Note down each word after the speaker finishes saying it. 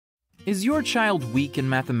Is your child weak in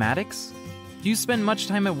mathematics? Do you spend much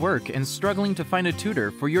time at work and struggling to find a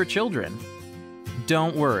tutor for your children?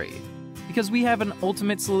 Don't worry, because we have an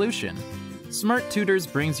ultimate solution. Smart-Tutors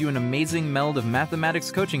brings you an amazing meld of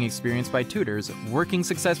mathematics coaching experience by tutors working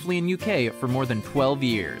successfully in UK for more than 12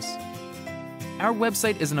 years. Our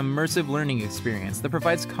website is an immersive learning experience that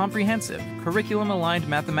provides comprehensive, curriculum-aligned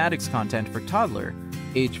mathematics content for toddler,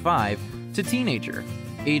 age 5, to teenager,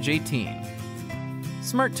 age 18.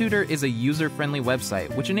 Smart-Tutor is a user-friendly website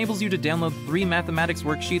which enables you to download 3 mathematics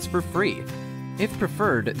worksheets for free. If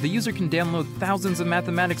preferred, the user can download thousands of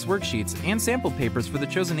mathematics worksheets and sample papers for the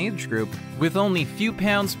chosen age group with only few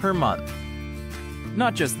pounds per month.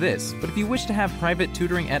 Not just this, but if you wish to have private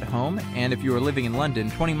tutoring at home, and if you are living in London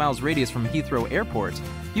 20 miles radius from Heathrow Airport,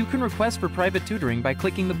 you can request for private tutoring by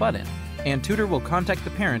clicking the button, and tutor will contact the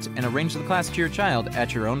parent and arrange the class to your child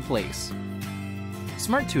at your own place.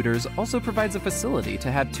 Smart-Tutors also provides a facility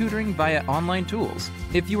to have tutoring via online tools.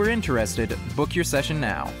 If you are interested, book your session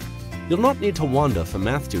now. You'll not need to wander for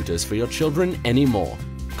math tutors for your children anymore.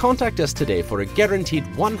 Contact us today for a guaranteed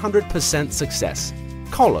 100% success.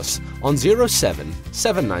 Call us on 07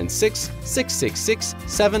 796 666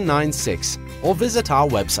 796 or visit our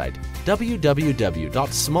website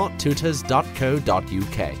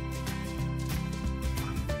www.smarttutors.co.uk.